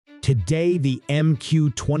Today, the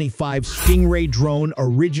MQ-25 Stingray drone,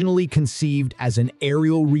 originally conceived as an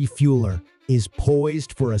aerial refueler, is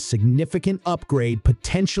poised for a significant upgrade,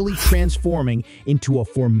 potentially transforming into a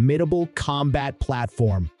formidable combat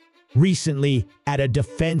platform. Recently, at a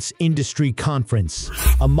defense industry conference,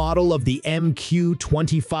 a model of the MQ-25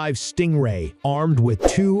 Stingray, armed with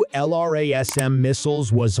 2 LRASM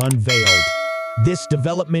missiles, was unveiled. This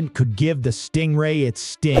development could give the Stingray its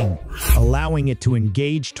sting, allowing it to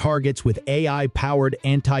engage targets with AI-powered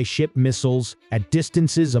anti-ship missiles at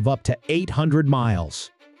distances of up to 800 miles.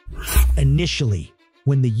 Initially,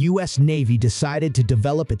 when the U.S. Navy decided to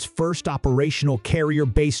develop its first operational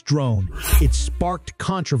carrier-based drone, it sparked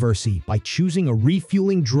controversy by choosing a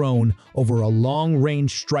refueling drone over a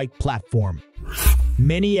long-range strike platform.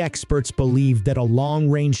 Many experts believed that a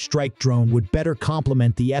long-range strike drone would better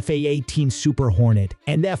complement the F/A-18 Super Hornet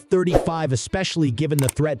and F-35, especially given the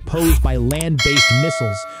threat posed by land-based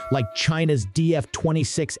missiles like China's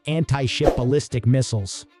DF-26 anti-ship ballistic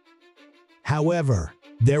missiles. However,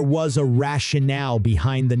 there was a rationale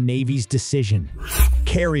behind the Navy's decision.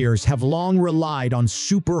 Carriers have long relied on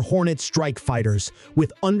Super Hornet strike fighters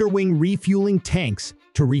with underwing refueling tanks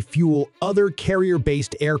to refuel other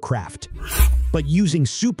carrier-based aircraft. But using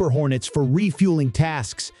Super Hornets for refueling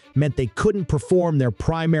tasks meant they couldn't perform their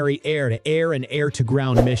primary air-to-air and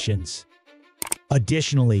air-to-ground missions.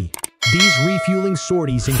 Additionally, these refueling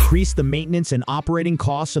sorties increased the maintenance and operating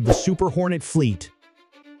costs of the Super Hornet fleet.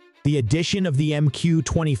 The addition of the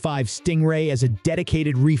MQ-25 Stingray as a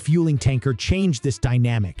dedicated refueling tanker changed this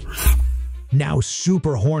dynamic. Now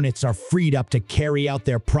Super Hornets are freed up to carry out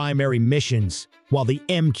their primary missions, while the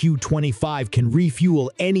MQ-25 can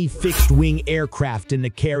refuel any fixed-wing aircraft in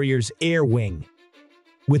the carrier's air wing.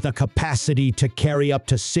 With a capacity to carry up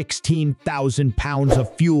to 16,000 pounds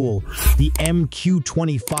of fuel, the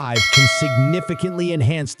MQ-25 can significantly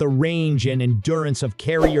enhance the range and endurance of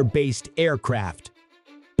carrier-based aircraft.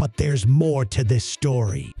 But there's more to this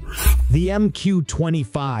story. The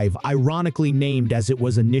MQ-25, ironically named as it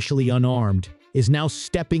was initially unarmed, is now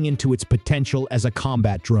stepping into its potential as a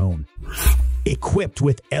combat drone. Equipped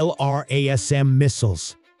with LRASM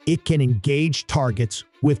missiles, it can engage targets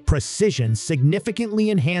with precision, significantly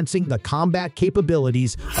enhancing the combat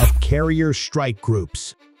capabilities of carrier strike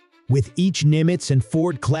groups. With each Nimitz and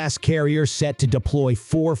Ford-class carrier set to deploy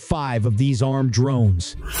 4 or 5 of these armed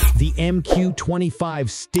drones, the MQ-25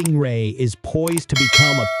 Stingray is poised to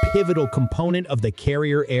become a pivotal component of the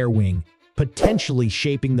carrier air wing, potentially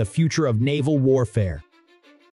shaping the future of naval warfare.